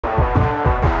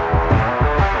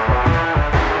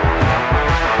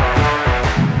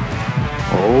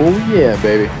Oh yeah,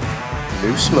 baby.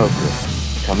 New smoker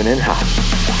coming in hot.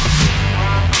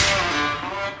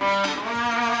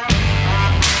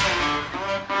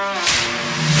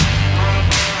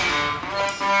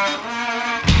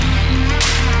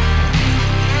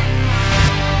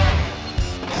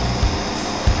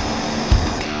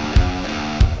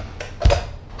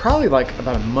 Probably like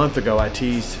about a month ago, I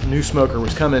teased new smoker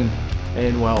was coming,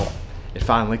 and well, it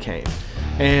finally came.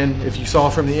 And if you saw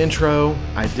from the intro,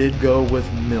 I did go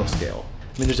with mill scale.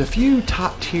 I mean, there's a few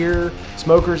top tier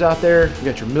smokers out there. You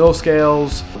got your mill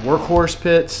scales, workhorse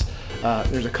pits.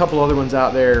 There's a couple other ones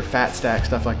out there, fat stack,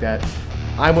 stuff like that.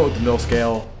 I went with the mill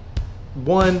scale.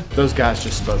 One, those guys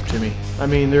just spoke to me. I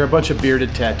mean, they're a bunch of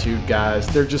bearded, tattooed guys.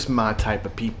 They're just my type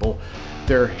of people.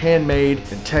 They're handmade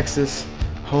in Texas,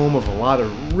 home of a lot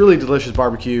of really delicious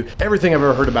barbecue. Everything I've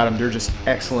ever heard about them, they're just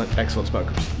excellent, excellent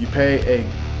smokers. You pay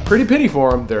a pretty penny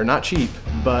for them. They're not cheap,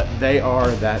 but they are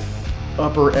that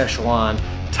upper echelon,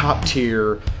 top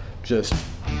tier, just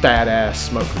badass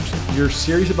smokers. If you're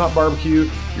serious about barbecue,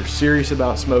 you're serious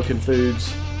about smoking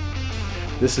foods,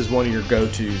 this is one of your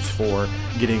go-tos for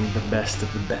getting the best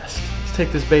of the best. Let's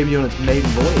take this baby on its maiden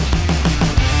voyage.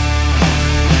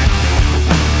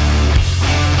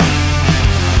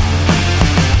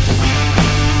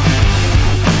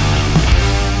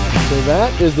 So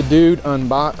that is the dude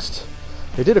unboxed.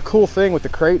 They did a cool thing with the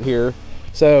crate here.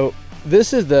 So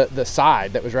this is the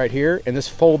side that was right here, and this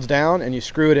folds down and you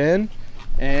screw it in,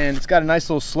 and it's got a nice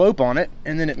little slope on it,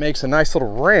 and then it makes a nice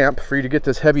little ramp for you to get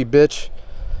this heavy bitch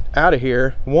out of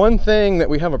here. One thing that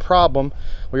we have a problem,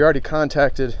 we already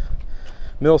contacted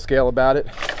Mill Scale about it,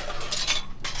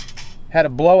 had a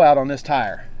blowout on this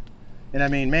tire. And I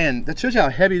mean, man, that shows you how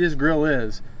heavy this grill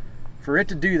is. For it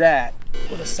to do that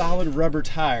with a solid rubber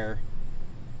tire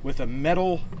with a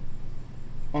metal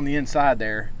on the inside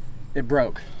there, it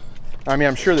broke. I mean,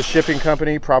 I'm sure the shipping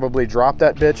company probably dropped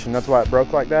that bitch and that's why it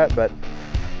broke like that, but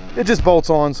it just bolts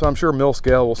on, so I'm sure Mill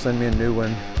Scale will send me a new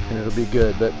one and it'll be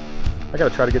good. But I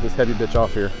gotta try to get this heavy bitch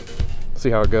off here. See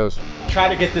how it goes. Try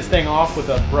to get this thing off with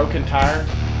a broken tire.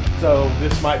 So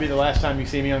this might be the last time you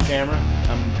see me on camera.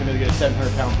 I'm gonna get a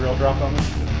 700-pound grill drop on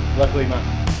this. Luckily,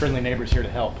 my friendly neighbor's here to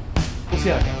help. We'll see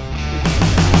how it goes.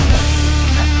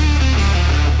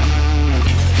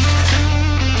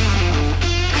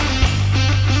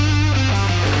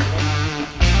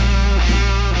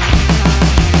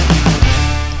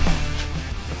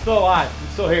 I'm still alive. I'm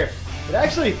still here. But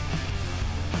actually,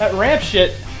 that ramp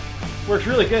shit works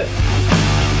really good.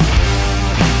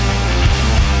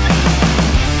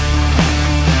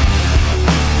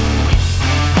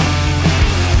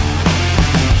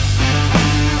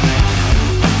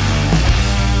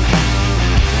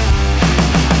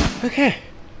 Okay,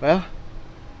 well,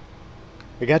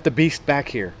 we got the beast back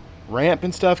here. Ramp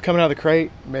and stuff coming out of the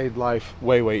crate made life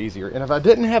way, way easier. And if I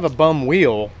didn't have a bum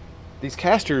wheel, these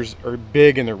casters are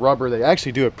big and they're rubber. They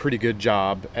actually do a pretty good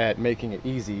job at making it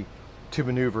easy to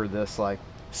maneuver this like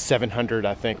 700,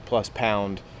 I think, plus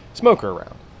pound smoker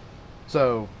around.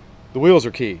 So the wheels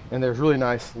are key, and there's really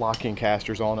nice locking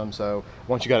casters on them. So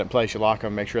once you got it in place, you lock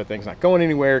them, make sure that thing's not going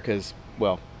anywhere because,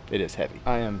 well, it is heavy.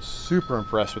 I am super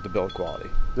impressed with the build quality.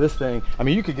 This thing, I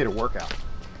mean, you could get a workout.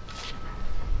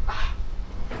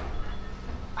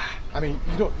 I mean,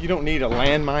 you don't need a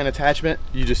landmine attachment.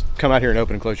 You just come out here and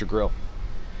open and close your grill.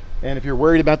 And if you're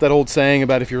worried about that old saying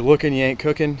about if you're looking, you ain't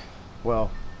cooking,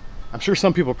 well, I'm sure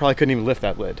some people probably couldn't even lift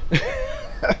that lid.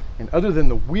 And other than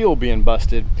the wheel being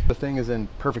busted, the thing is in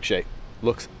perfect shape.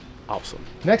 Looks awesome.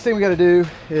 Next thing we gotta do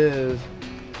is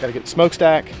gotta get the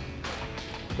smokestack.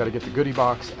 Got to get the goodie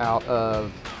box out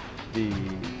of the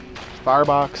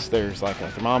firebox. There's like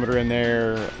a thermometer in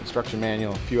there, instruction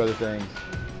manual, a few other things.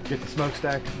 Get the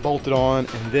smokestack bolted on,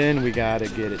 and then we got to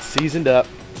get it seasoned up,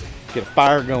 get a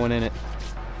fire going in it,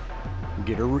 and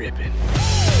get her ripping.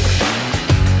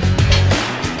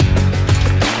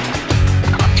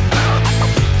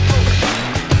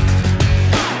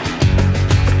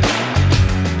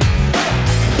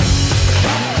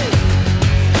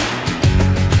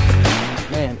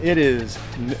 It is,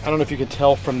 I don't know if you can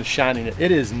tell from the shining,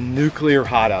 it is nuclear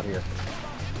hot out here.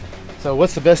 So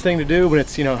what's the best thing to do when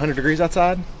it's, 100 degrees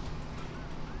outside?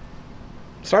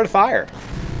 Start a fire.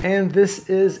 And this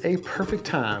is a perfect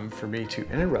time for me to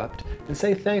interrupt and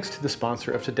say thanks to the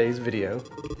sponsor of today's video,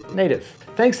 Native.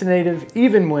 Thanks to Native,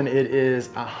 even when it is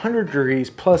 100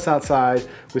 degrees plus outside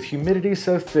with humidity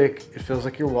so thick, it feels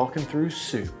like you're walking through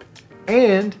soup.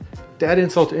 And to add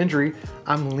insult to injury,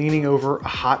 I'm leaning over a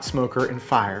hot smoker and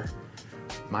fire.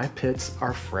 My pits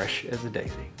are fresh as a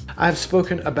daisy. I've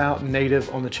spoken about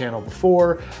Native on the channel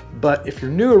before, but if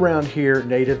you're new around here,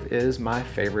 Native is my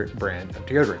favorite brand of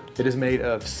deodorant. It is made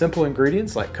of simple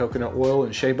ingredients like coconut oil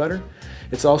and shea butter.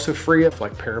 It's also free of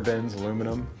like parabens,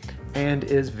 aluminum, and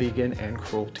is vegan and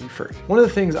cruelty-free. One of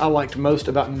the things I liked most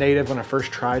about Native when I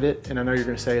first tried it, and I know you're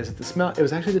gonna say, is that the smell, it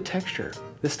was actually the texture.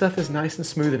 This stuff is nice and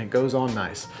smooth and it goes on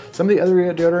nice. Some of the other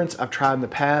deodorants I've tried in the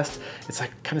past, it's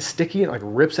like kind of sticky and like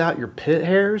rips out your pit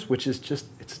hairs, which is just,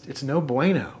 it's no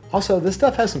bueno. Also, this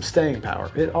stuff has some staying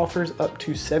power. It offers up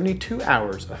to 72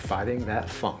 hours of fighting that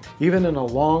funk. Even in a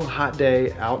long, hot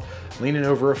day out leaning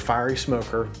over a fiery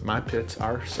smoker, my pits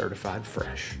are certified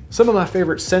fresh. Some of my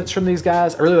favorite scents from these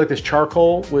guys, I really like this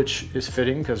charcoal, which is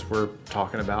fitting because we're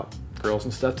talking about grills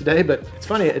and stuff today, but it's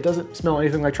funny, it doesn't smell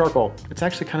anything like charcoal. It's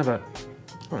actually kind of a,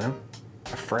 I don't know,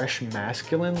 a fresh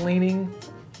masculine leaning.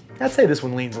 I'd say this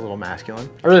one leans a little masculine.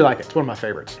 I really like it, it's one of my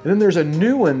favorites. And then there's a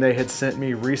new one they had sent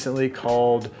me recently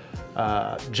called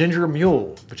Ginger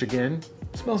Mule, which again,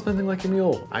 smells nothing like a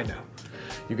mule. I know.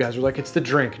 You guys are like, it's the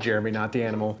drink, Jeremy, not the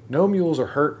animal. No mules are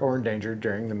hurt or endangered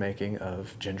during the making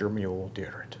of Ginger Mule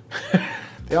deodorant.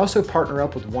 They also partner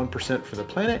up with 1% for the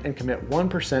Planet and commit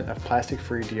 1% of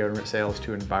plastic-free deodorant sales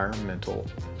to environmental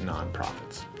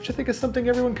nonprofits, which I think is something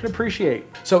everyone can appreciate.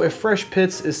 So if fresh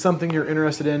pits is something you're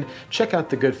interested in, check out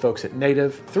the good folks at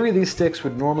Native. 3 of these sticks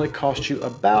would normally cost you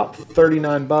about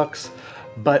 39 bucks.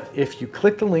 But if you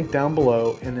click the link down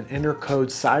below and then enter code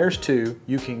SIRES2,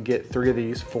 you can get 3 of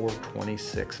these for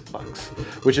 26 bucks,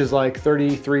 which is like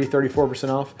 33, 34%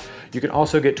 off. You can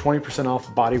also get 20%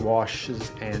 off body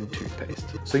washes and toothpaste.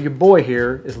 So your boy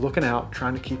here is looking out,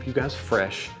 trying to keep you guys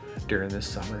fresh during this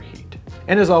summer heat.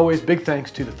 And as always, big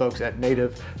thanks to the folks at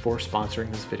Native for sponsoring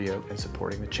this video and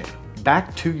supporting the channel.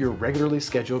 Back to your regularly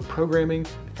scheduled programming.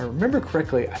 If I remember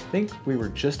correctly, I think we were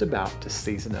just about to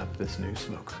season up this new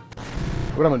smoker.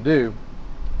 What I'm gonna do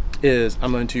is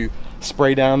I'm going to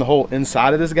spray down the whole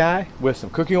inside of this guy with some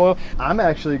cooking oil. I'm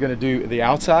actually gonna do the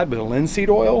outside with a linseed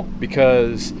oil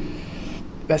because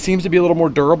that seems to be a little more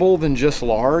durable than just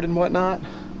lard and whatnot.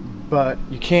 But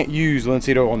you can't use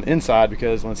linseed oil on the inside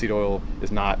because linseed oil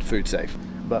is not food safe.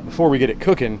 But before we get it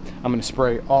cooking, I'm gonna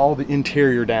spray all the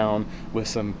interior down with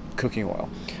some cooking oil.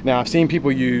 Now I've seen people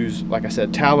use, like I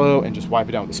said, tallow and just wipe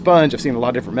it down with a sponge. I've seen a lot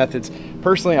of different methods.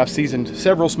 Personally, I've seasoned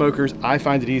several smokers. I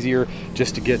find it easier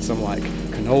just to get some like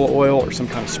canola oil or some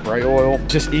kind of spray oil.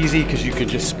 Just easy because you could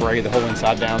just spray the whole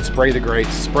inside down, spray the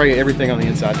grates, spray everything on the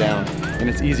inside down, and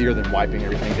it's easier than wiping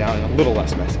everything down and a little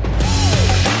less messy.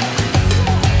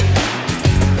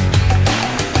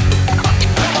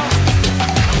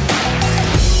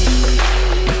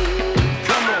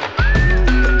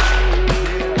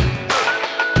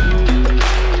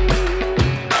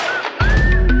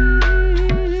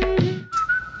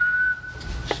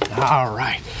 All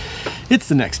right, it's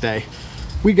the next day.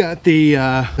 We got the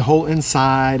whole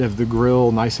inside of the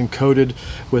grill nice and coated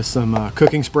with some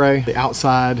cooking spray. The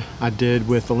outside I did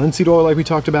with the linseed oil like we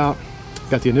talked about.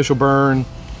 Got the initial burn,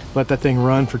 let that thing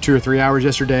run for 2 or 3 hours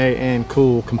yesterday and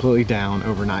cool completely down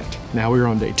overnight. Now we're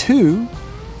on day 2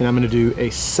 and I'm gonna do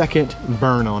a second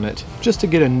burn on it just to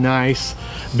get a nice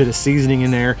bit of seasoning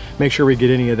in there. Make sure we get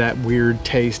any of that weird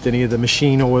taste, any of the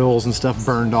machine oils and stuff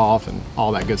burned off and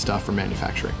all that good stuff from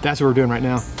manufacturing. That's what we're doing right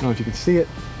now. I don't know if you can see it.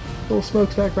 Little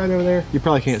smokestack right over there. You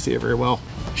probably can't see it very well.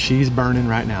 She's burning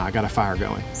right now. I got a fire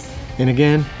going. And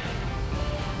again,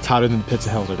 it's hotter than the pits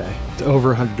of hell today. It's over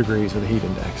 100 degrees with a heat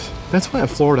index. That's why in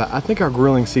Florida, I think our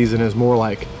grilling season is more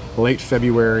like late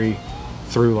February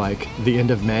through like the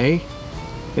end of May.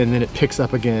 And then it picks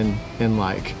up again in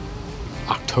like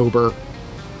October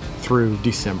through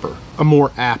December. A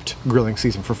more apt grilling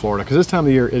season for Florida because this time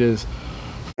of year it is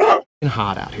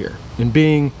hot out here. And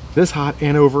being this hot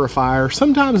and over a fire,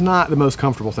 sometimes not the most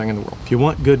comfortable thing in the world. If you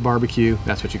want good barbecue,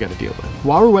 that's what you got to deal with.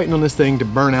 While we're waiting on this thing to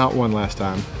burn out one last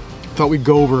time, thought we'd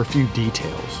go over a few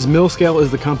details. Mill Scale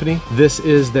is the company. This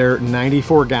is their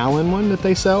 94-gallon one that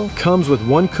they sell. Comes with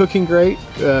 1 cooking grate,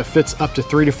 fits up to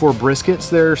 3 to 4 briskets,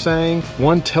 they're saying.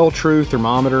 1 Tell-True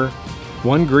thermometer,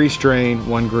 1 grease drain,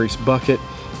 1 grease bucket,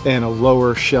 and a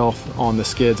lower shelf on the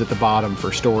skids at the bottom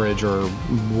for storage or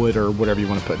wood or whatever you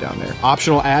want to put down there.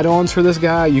 Optional add-ons for this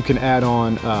guy, you can add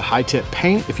on high-tip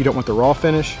paint if you don't want the raw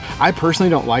finish. I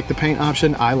personally don't like the paint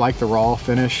option. I like the raw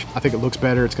finish. I think it looks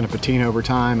better. It's going to patina over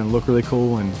time and look really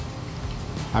cool, and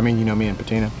I mean, you know me and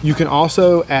patina. You can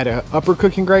also add an upper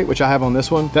cooking grate, which I have on this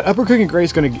one. That upper cooking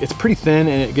grate is it's pretty thin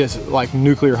and it gets like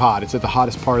nuclear hot. It's at the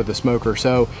hottest part of the smoker.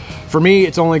 So for me,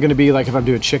 it's only gonna be like if I'm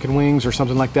doing chicken wings or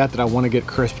something like that I wanna get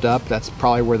crisped up, that's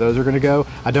probably where those are gonna go.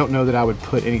 I don't know that I would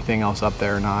put anything else up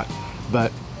there or not,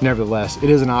 but nevertheless, it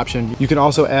is an option. You can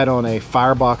also add on a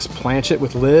firebox planchet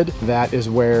with lid. That is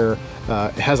where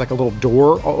it has like a little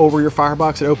door over your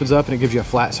firebox. It opens up and it gives you a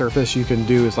flat surface. You can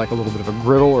do as like a little bit of a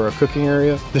griddle or a cooking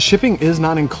area. The shipping is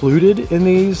not included in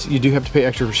these. You do have to pay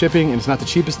extra for shipping, and it's not the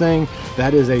cheapest thing.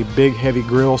 That is a big, heavy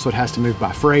grill, so it has to move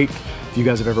by freight. If you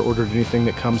guys have ever ordered anything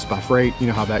that comes by freight, you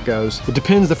know how that goes. It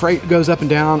depends, the freight goes up and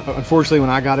down. Unfortunately, when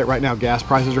I got it right now, gas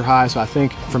prices are high, so I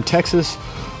think from Texas,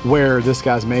 where this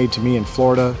guy's made to me in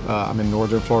Florida, I'm in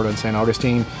northern Florida in St.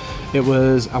 Augustine, it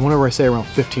was, I want to say around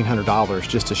 $1,500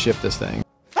 just to ship this thing.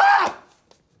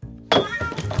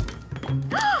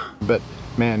 But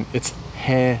man, it's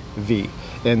heavy.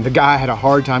 And the guy had a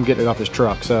hard time getting it off his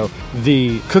truck. So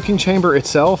the cooking chamber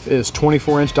itself is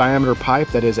 24-inch diameter pipe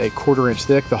that is a 1/4 inch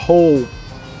thick. The whole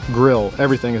grill,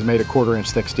 everything is made of 1/4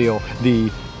 inch thick steel. The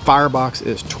firebox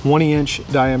is 20-inch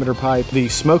diameter pipe. The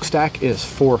smokestack is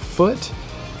 4 foot,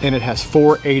 and it has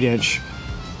 4 8-inch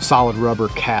solid rubber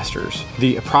casters.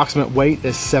 The approximate weight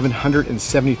is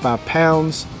 775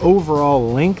 pounds.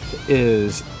 Overall length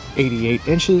is 88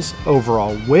 inches.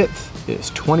 Overall width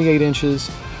is 28 inches.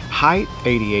 Height,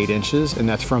 88 inches, and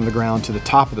that's from the ground to the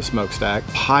top of the smokestack.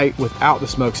 Height without the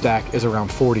smokestack is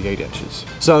around 48 inches.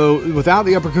 So without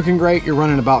the upper cooking grate, you're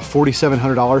running about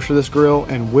 $4,700 for this grill,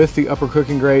 and with the upper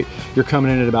cooking grate, you're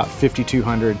coming in at about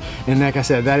 $5,200. And like I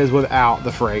said, that is without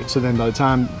the freight. So then by the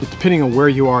time, depending on where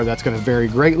you are, that's gonna vary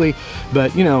greatly.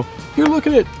 But you know, you're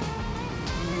looking at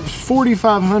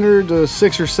 $4,500 to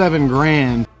 $6,000 or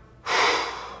 $7,000.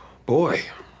 Boy,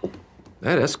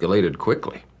 that escalated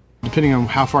quickly. Depending on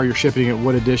how far you're shipping it,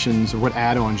 what additions or what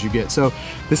add-ons you get. So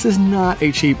this is not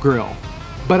a cheap grill,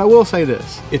 but I will say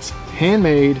this, it's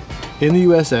handmade in the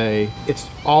USA. It's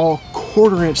all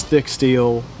 1/4 inch thick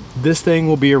steel. This thing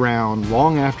will be around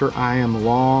long after I am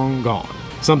long gone.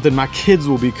 Something my kids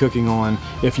will be cooking on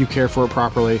if you care for it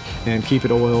properly and keep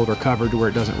it oiled or covered to where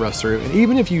it doesn't rust through. And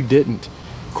even if you didn't,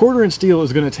 1/4 inch steel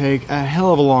is gonna take a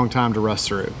hell of a long time to rust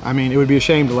through. I mean, it would be a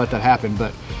shame to let that happen,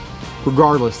 but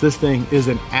regardless, this thing is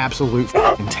an absolute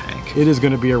fucking tank. It is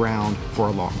gonna be around for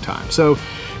a long time. So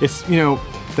it's, you know,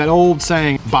 that old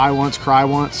saying, buy once, cry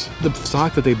once. The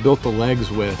stock that they built the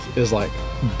legs with is like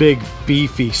big,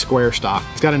 beefy square stock.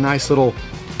 It's got a nice little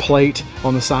plate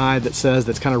on the side that says,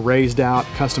 that's kind of raised out,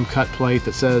 custom cut plate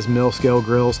that says mill scale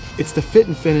grills. It's the fit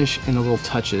and finish and the little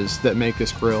touches that make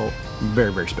this grill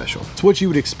very, very special. It's what you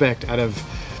would expect out of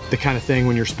the kind of thing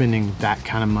when you're spending that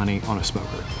kind of money on a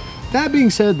smoker. That being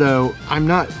said though, I'm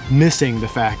not missing the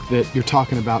fact that you're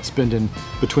talking about spending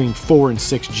between 4 and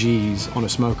 6 G's on a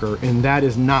smoker, and that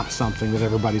is not something that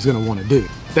everybody's gonna wanna do.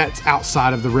 That's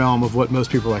outside of the realm of what most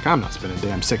people are like, I'm not spending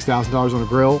damn $6,000 on a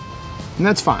grill, and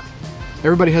that's fine.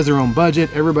 Everybody has their own budget,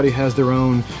 everybody has their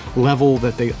own level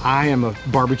that I am a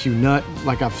barbecue nut.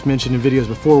 Like I've mentioned in videos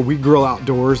before, we grill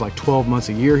outdoors like 12 months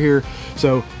a year here.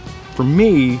 So for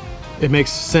me, it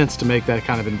makes sense to make that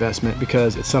kind of investment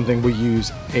because it's something we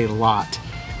use a lot,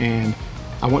 and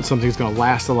I want something that's gonna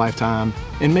last a lifetime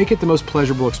and make it the most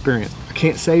pleasurable experience. I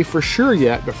can't say for sure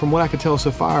yet, but from what I can tell so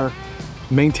far,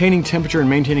 maintaining temperature and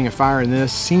maintaining a fire in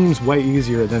this seems way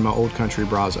easier than my Old Country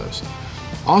Brazos.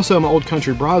 Also, my Old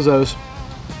Country Brazos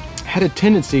had a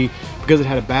tendency, because it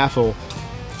had a baffle,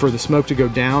 for the smoke to go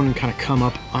down and kind of come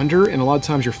up under, and a lot of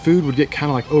times your food would get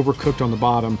kind of like overcooked on the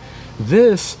bottom.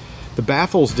 This, the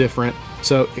baffle's different,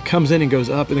 so it comes in and goes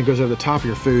up and then goes over the top of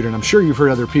your food, and I'm sure you've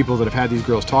heard other people that have had these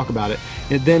grills talk about it.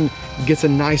 It then gets a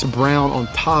nice brown on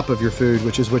top of your food,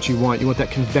 which is what you want. You want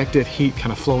that convective heat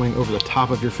kind of flowing over the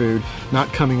top of your food,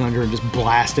 not coming under and just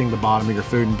blasting the bottom of your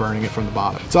food and burning it from the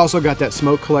bottom. It's also got that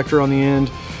smoke collector on the end,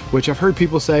 which I've heard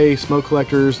people say, smoke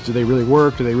collectors, do they really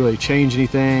work? Do they really change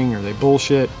anything? Are they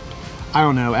bullshit? I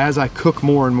don't know. As I cook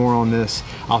more and more on this,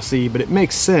 I'll see, but it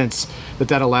makes sense that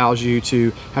that allows you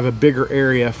to have a bigger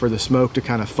area for the smoke to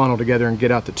kind of funnel together and get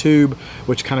out the tube,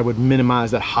 which kind of would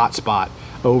minimize that hot spot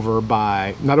over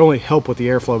by, not only help with the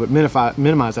airflow, but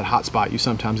minimize that hot spot you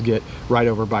sometimes get right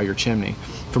over by your chimney,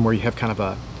 from where you have kind of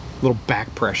a little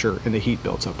back pressure and the heat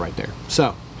builds up right there.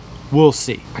 So we'll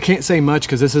see. I can't say much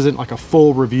because this isn't like a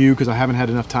full review because I haven't had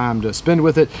enough time to spend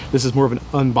with it. This is more of an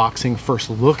unboxing first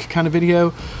look kind of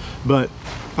video. But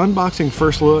unboxing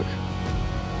first look,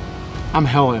 I'm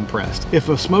hella impressed. If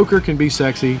a smoker can be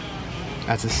sexy,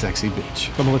 that's a sexy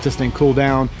bitch. I'm gonna let this thing cool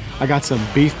down. I got some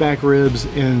beef back ribs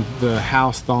in the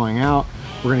house thawing out.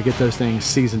 We're gonna get those things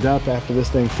seasoned up after this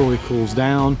thing fully cools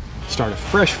down, start a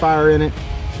fresh fire in it,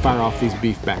 fire off these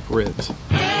beef back ribs.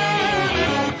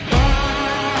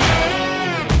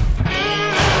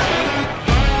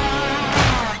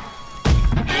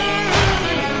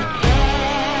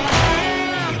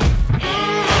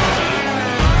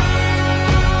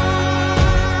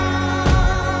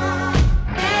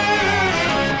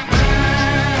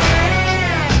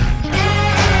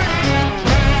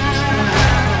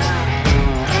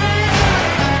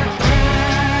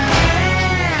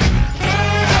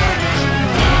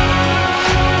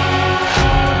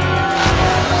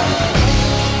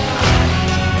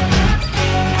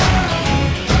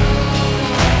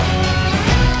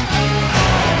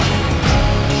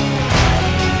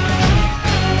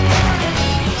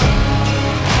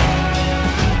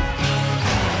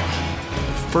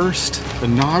 first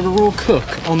inaugural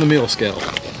cook on the meal scale.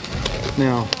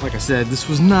 Now, like I said, this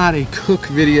was not a cook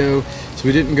video, so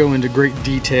we didn't go into great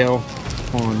detail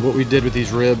on what we did with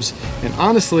these ribs. And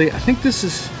honestly, I think this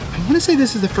is, I want to say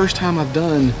this is the first time I've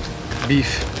done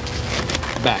beef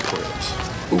back ribs.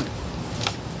 Ooh.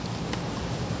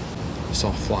 I saw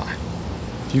a fly.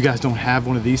 If you guys don't have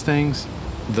one of these things,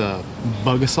 the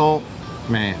bug assault,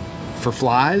 man, for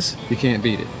flies, you can't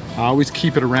beat it. I always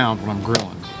keep it around when I'm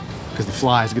grilling because the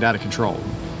flies get out of control.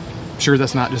 I'm sure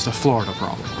that's not just a Florida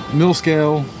problem. Mill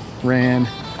scale ran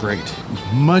great. It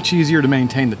was much easier to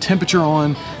maintain the temperature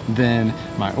on than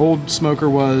my old smoker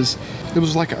was. It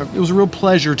was like it was a real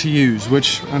pleasure to use,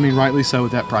 which, I mean, rightly so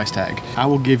with that price tag. I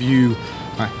will give you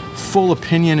my full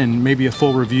opinion and maybe a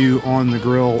full review on the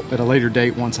grill at a later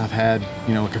date once I've had,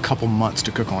 you know, like a couple months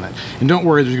to cook on it. And don't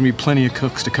worry, there's gonna be plenty of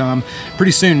cooks to come.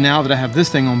 Pretty soon, now that I have this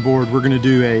thing on board, we're gonna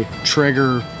do a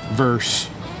Traeger versus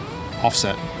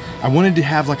offset. I wanted to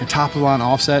have like a top of the line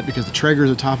offset because the Traeger is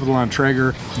a top of the line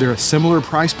Traeger. They're a similar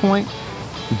price point,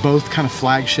 both kind of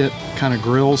flagship kind of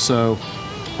grills. So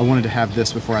I wanted to have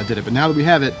this before I did it. But now that we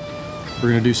have it, we're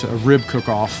gonna do a rib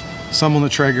cook-off. Some on the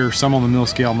Traeger, some on the mill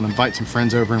scale. I'm gonna invite some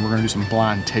friends over and we're gonna do some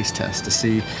blind taste tests to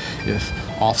see if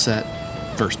offset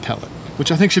versus pellet,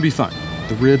 which I think should be fun.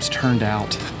 The ribs turned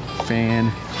out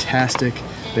fantastic.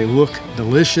 They look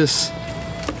delicious.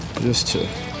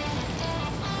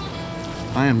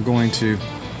 I am going to,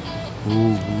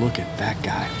 ooh, look at that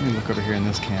guy. Let me look over here in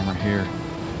this camera here.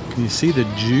 Can you see the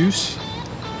juice?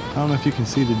 I don't know if you can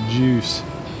see the juice.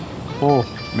 Oh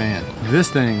man, this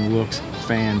thing looks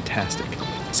fantastic.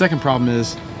 Second problem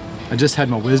is, I just had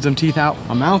my wisdom teeth out.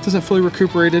 My mouth isn't fully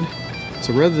recuperated,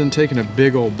 so rather than taking a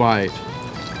big old bite,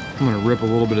 I'm gonna rip a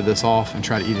little bit of this off and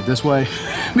try to eat it this way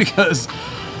because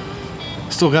I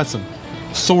still got some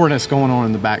soreness going on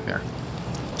in the back there.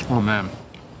 Oh man.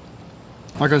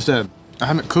 Like I said, I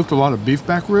haven't cooked a lot of beef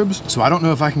back ribs, so I don't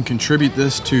know if I can contribute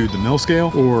this to the mill scale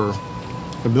or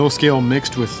the mill scale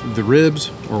mixed with the ribs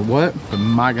or what, but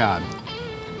my God,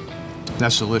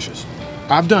 that's delicious.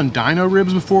 I've done dyno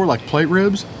ribs before, like plate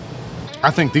ribs. I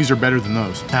think these are better than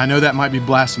those. And I know that might be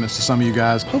blasphemous to some of you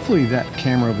guys. Hopefully that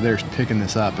camera over there is picking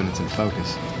this up and it's in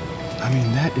focus. I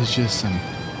mean, that is just some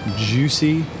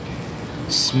juicy,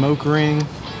 smoke ring,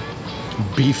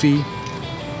 beefy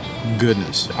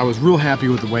goodness. I was real happy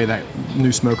with the way that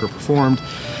new smoker performed.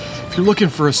 If you're looking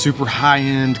for a super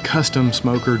high-end custom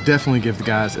smoker, definitely give the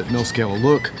guys at Mill Scale a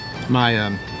look.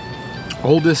 My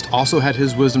oldest also had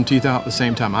his wisdom teeth out at the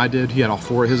same time I did. He had all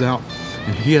 4 of his out,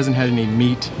 and he hasn't had any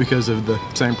meat because of the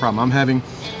same problem I'm having.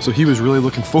 So he was really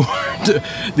looking forward to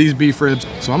these beef ribs.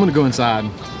 So I'm gonna go inside,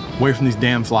 away from these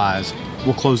damn flies.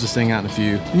 We'll close this thing out in a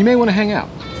few. And you may wanna hang out.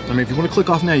 I mean, if you wanna click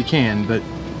off now, you can, but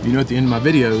you know at the end of my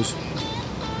videos,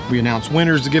 we announce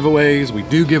winners to giveaways, we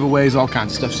do giveaways, all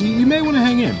kinds of stuff. So you may wanna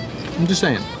hang in. I'm just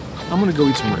saying. I'm gonna go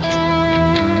eat some ribs.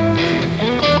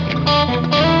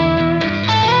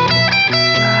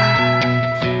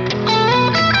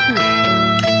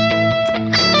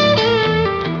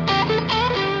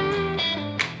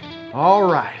 All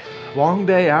right, long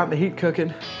day out in the heat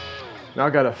cooking. Now I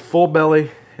got a full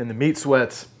belly and the meat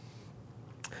sweats.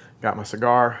 Got my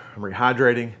cigar, I'm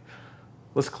rehydrating.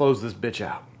 Let's close this bitch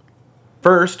out.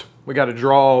 First, we got to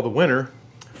draw the winner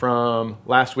from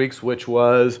last week's, which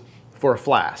was for a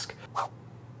flask.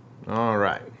 All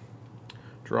right,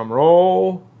 drum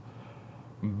roll.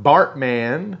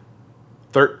 Bartman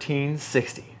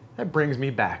 1360. That brings me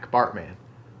back, Bartman.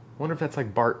 I wonder if that's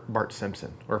like Bart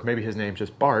Simpson, or if maybe his name's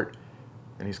just Bart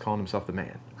and he's calling himself the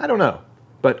man. I don't know,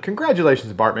 but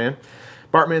congratulations, Bartman.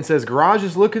 Bartman says, garage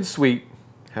is looking sweet.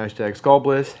 Hashtag Skull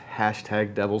Bliss,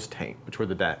 hashtag Devil's Taint, which were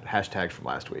the hashtags from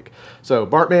last week. So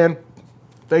Bartman,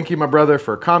 thank you, my brother,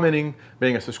 for commenting,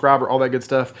 being a subscriber, all that good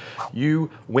stuff. You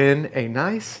win a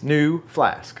nice new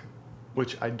flask,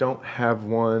 which I don't have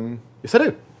one. Yes, I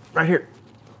do, right here.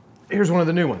 Here's one of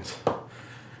the new ones.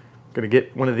 Gonna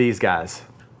get one of these guys.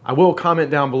 I will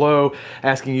comment down below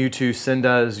asking you to send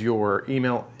us your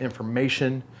email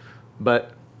information,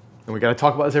 but, and we gotta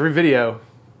talk about this every video,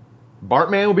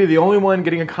 Bartman will be the only one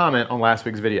getting a comment on last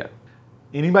week's video.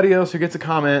 Anybody else who gets a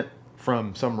comment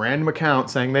from some random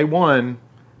account saying they won,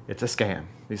 it's a scam.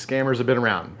 These scammers have been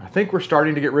around. I think we're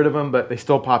starting to get rid of them, but they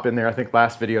still pop in there. I think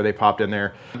last video they popped in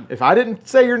there. If I didn't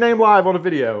say your name live on a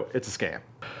video, it's a scam.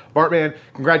 Bartman,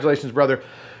 congratulations, brother.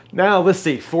 Now let's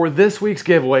see, for this week's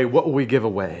giveaway, what will we give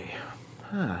away?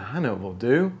 I know what we'll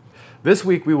do. This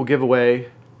week we will give away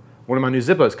one of my new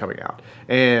Zippos coming out.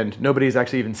 And nobody's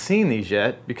actually even seen these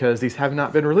yet because these have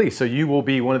not been released. So you will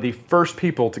be one of the first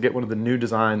people to get one of the new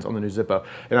designs on the new Zippo.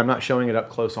 And I'm not showing it up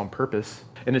close on purpose.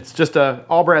 And it's just a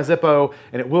all brass Zippo,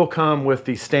 and it will come with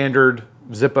the standard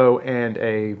Zippo and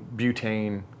a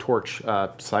butane torch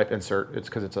sipe insert. It's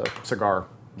because it's a cigar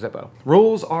Zippo.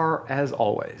 Rules are as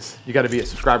always. You gotta be a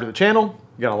subscriber to the channel,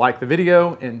 you gotta like the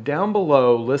video, and down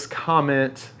below, let's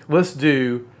comment, let's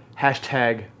do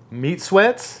hashtag meat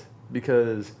sweats,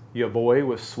 because your boy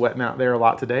was sweating out there a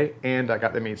lot today, and I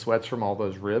got the meat sweats from all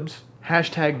those ribs.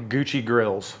 Hashtag Gucci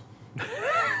grills,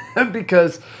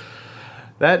 because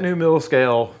that new mill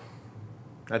scale,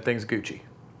 that thing's Gucci.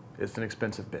 It's an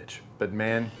expensive bitch, but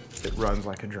man, it runs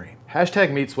like a dream.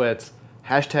 Hashtag meat sweats,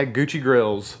 hashtag Gucci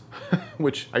grills,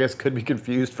 which I guess could be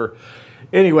confused for.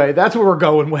 Anyway, that's what we're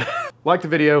going with. Like the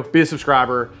video, be a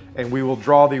subscriber, and we will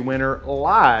draw the winner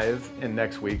live in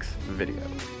next week's video.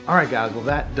 All right, guys, well,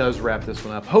 that does wrap this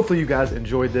one up. Hopefully you guys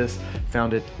enjoyed this,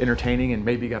 found it entertaining, and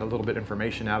maybe got a little bit of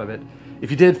information out of it. If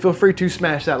you did, feel free to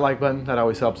smash that like button. That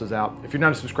always helps us out. If you're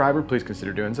not a subscriber, please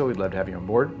consider doing so. We'd love to have you on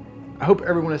board. I hope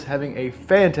everyone is having a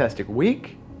fantastic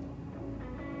week,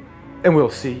 and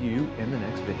we'll see you in the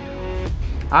next video.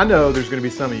 I know there's gonna be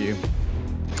some of you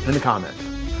in the comments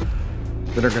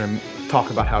that are gonna talk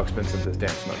about how expensive this damn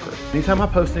smoker is. Anytime I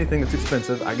post anything that's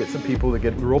expensive, I get some people that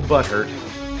get real butthurt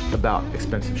about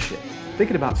expensive shit.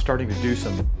 Thinking about starting to do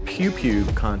some pew-pew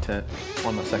content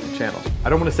on my second channel. I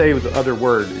don't want to say it with the other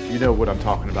word if you know what I'm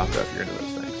talking about though, if you're into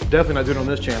those things. Definitely not doing it on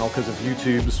this channel because of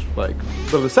YouTube's like,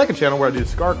 but the second channel where I do the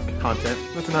cigar content,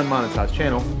 that's an unmonetized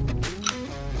channel.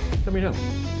 Let me know.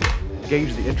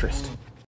 Gauge the interest.